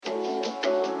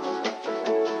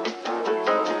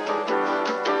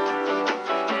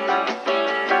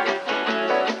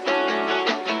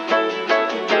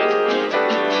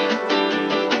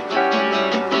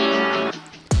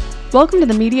Welcome to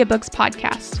the Media Books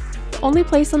Podcast, the only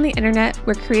place on the internet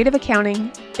where creative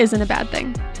accounting isn't a bad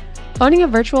thing. Owning a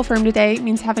virtual firm today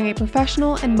means having a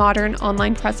professional and modern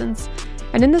online presence,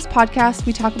 and in this podcast,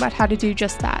 we talk about how to do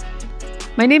just that.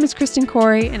 My name is Kristen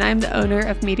Corey, and I am the owner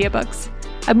of Media Books,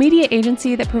 a media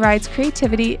agency that provides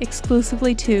creativity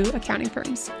exclusively to accounting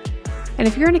firms. And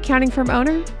if you're an accounting firm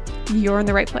owner, you're in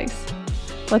the right place.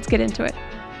 Let's get into it.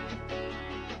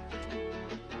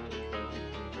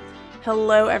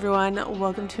 Hello, everyone.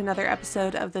 Welcome to another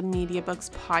episode of the Media Books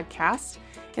Podcast.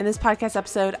 In this podcast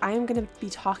episode, I am going to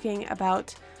be talking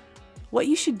about what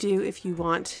you should do if you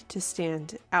want to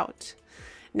stand out.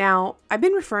 Now, I've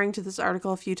been referring to this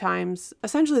article a few times.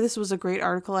 Essentially, this was a great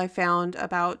article I found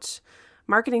about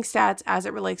marketing stats as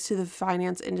it relates to the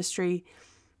finance industry.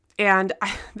 And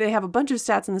they have a bunch of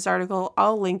stats in this article.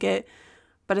 I'll link it.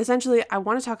 But essentially, I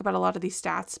want to talk about a lot of these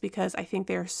stats because I think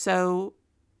they're so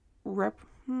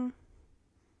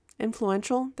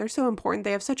influential. They're so important.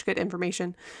 They have such good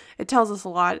information. It tells us a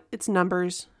lot. It's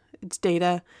numbers. It's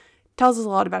data. It tells us a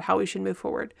lot about how we should move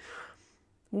forward.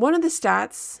 One of the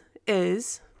stats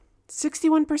is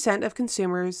 61% of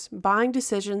consumers' buying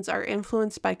decisions are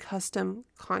influenced by custom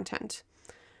content.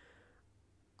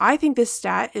 I think this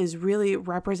stat is really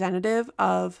representative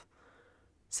of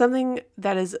something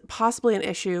that is possibly an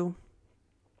issue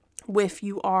if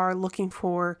you are looking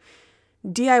for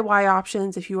DIY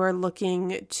options, if you are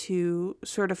looking to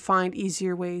sort of find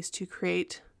easier ways to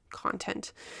create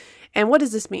content. And what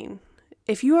does this mean?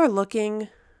 If you are looking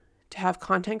to have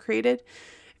content created,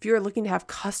 if you are looking to have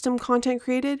custom content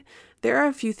created, there are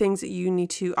a few things that you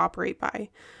need to operate by.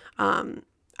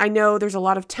 I know there's a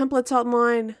lot of templates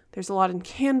online. There's a lot in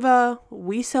Canva.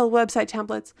 We sell website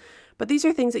templates, but these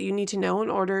are things that you need to know in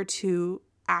order to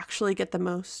actually get the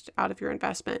most out of your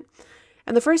investment.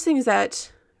 And the first thing is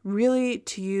that really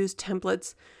to use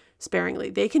templates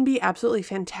sparingly. They can be absolutely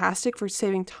fantastic for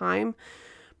saving time,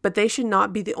 but they should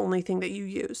not be the only thing that you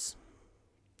use.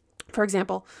 For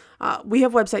example, we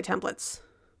have website templates.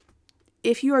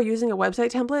 If you are using a website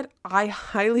template, I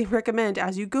highly recommend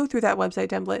as you go through that website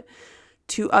template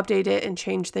to update it and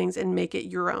change things and make it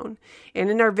your own.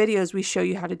 And in our videos, we show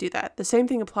you how to do that. The same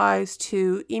thing applies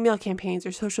to email campaigns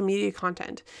or social media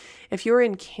content. If you're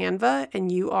in Canva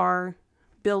and you are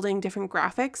building different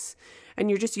graphics and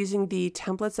you're just using the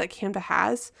templates that Canva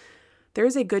has, there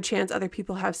is a good chance other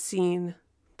people have seen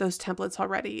those templates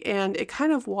already. And it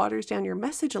kind of waters down your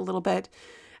message a little bit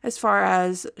as far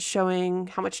as showing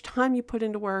how much time you put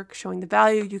into work, showing the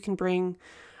value you can bring,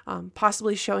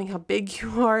 possibly showing how big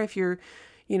you are if you're,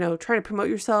 trying to promote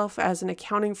yourself as an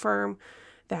accounting firm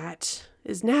that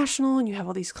is national and you have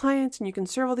all these clients and you can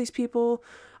serve all these people,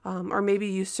 or maybe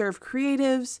you serve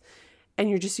creatives and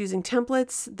you're just using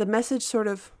templates. The message sort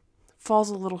of falls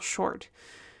a little short.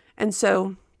 And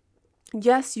so,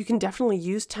 yes, you can definitely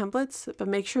use templates, but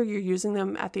make sure you're using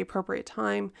them at the appropriate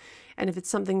time. And if it's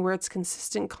something where it's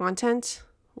consistent content,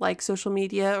 like social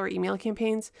media or email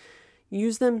campaigns,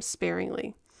 use them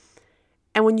sparingly.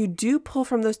 And when you do pull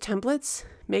from those templates,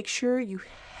 make sure you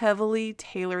heavily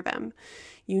tailor them.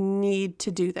 You need to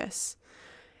do this.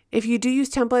 If you do use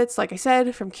templates, like I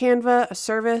said, from Canva, a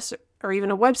service, or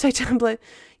even a website template,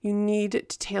 you need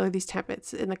to tailor these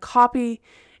templates in the copy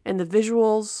and the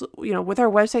visuals. With our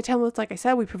website templates, like I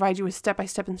said, we provide you with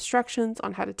step-by-step instructions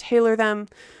on how to tailor them.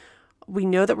 We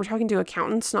know that we're talking to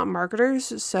accountants, not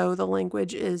marketers, so the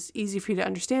language is easy for you to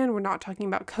understand. We're not talking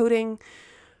about coding.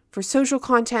 For social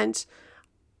content,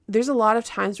 there's a lot of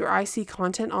times where I see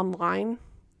content online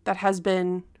that has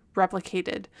been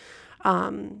replicated.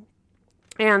 And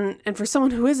for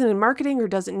someone who isn't in marketing or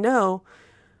doesn't know,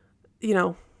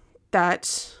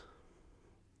 that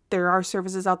there are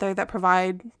services out there that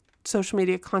provide social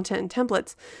media content and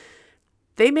templates,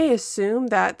 they may assume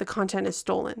that the content is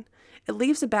stolen. It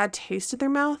leaves a bad taste in their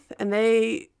mouth, and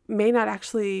they may not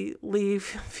actually leave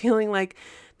feeling like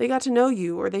they got to know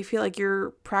you or they feel like you're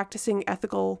practicing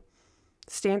ethical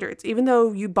standards, even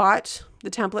though you bought the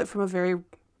template from a very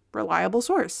reliable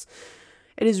source.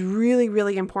 It is really,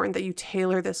 really important that you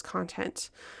tailor this content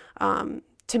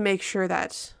to make sure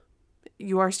that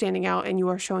you are standing out and you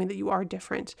are showing that you are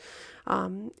different,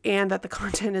 and that the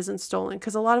content isn't stolen,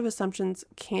 because a lot of assumptions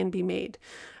can be made.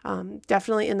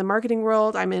 Definitely in the marketing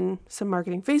world, I'm in some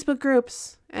marketing Facebook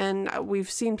groups, and we've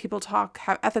seen people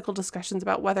have ethical discussions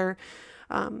about whether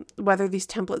these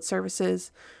template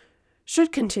services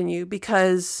should continue,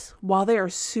 because while they are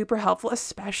super helpful,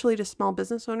 especially to small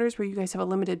business owners where you guys have a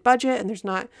limited budget and there's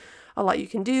not a lot you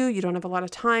can do, you don't have a lot of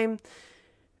time,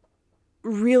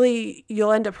 really,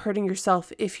 you'll end up hurting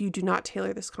yourself if you do not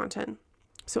tailor this content.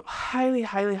 So highly,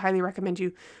 highly, highly recommend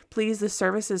you. Please, this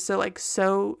service is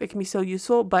it can be so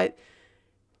useful, but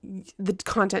the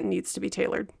content needs to be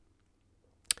tailored.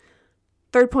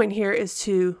 Third point here is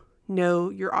to know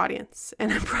your audience.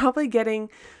 And I'm probably getting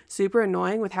super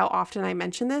annoying with how often I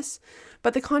mention this,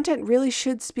 but the content really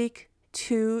should speak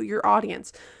to your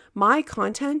audience. My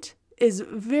content is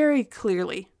very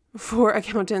clearly for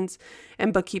accountants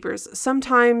and bookkeepers.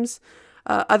 Sometimes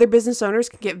other business owners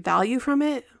can get value from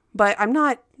it, but I'm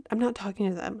not talking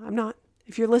to them.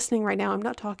 If you're listening right now, I'm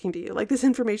not talking to you. Like, this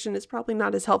information is probably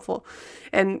not as helpful.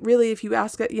 And really, if you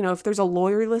ask, if there's a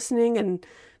lawyer listening and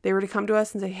they were to come to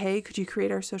us and say, hey, could you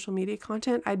create our social media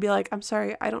content? I'd be like, I'm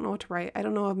sorry, I don't know what to write. I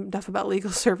don't know enough about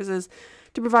legal services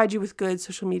to provide you with good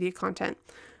social media content.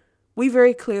 We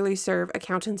very clearly serve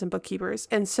accountants and bookkeepers.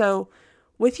 And so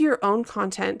with your own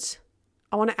content,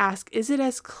 I want to ask, is it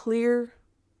as clear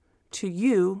to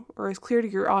you or as clear to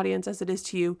your audience as it is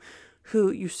to you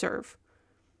who you serve?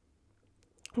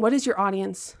 What is your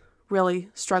audience really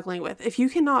struggling with? If you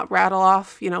cannot rattle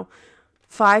off,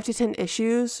 5 to 10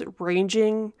 issues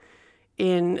ranging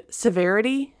in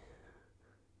severity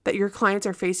that your clients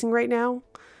are facing right now,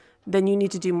 then you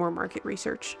need to do more market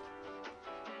research.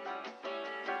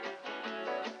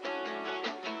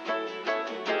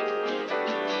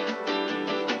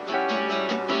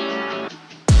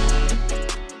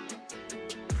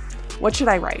 What should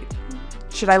I write?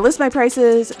 Should I list my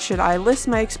prices? Should I list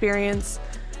my experience?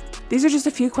 These are just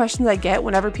a few questions I get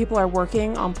whenever people are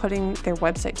working on putting their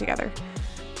website together.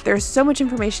 There's so much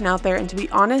information out there, and to be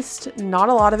honest, not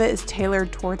a lot of it is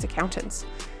tailored towards accountants.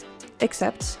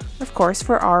 Except, of course,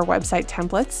 for our website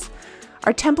templates.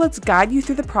 Our templates guide you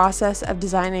through the process of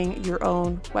designing your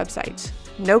own website.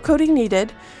 No coding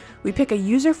needed. We pick a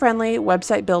user-friendly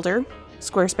website builder,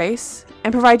 Squarespace,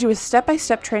 and provide you with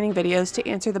step-by-step training videos to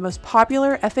answer the most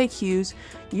popular FAQs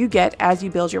you get as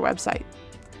you build your website.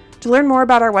 To learn more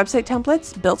about our website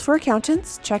templates built for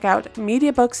accountants, check out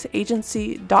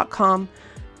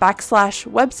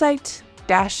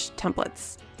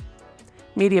mediabooksagency.com/website-templates.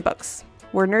 MediaBooks,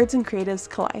 where nerds and creatives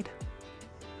collide.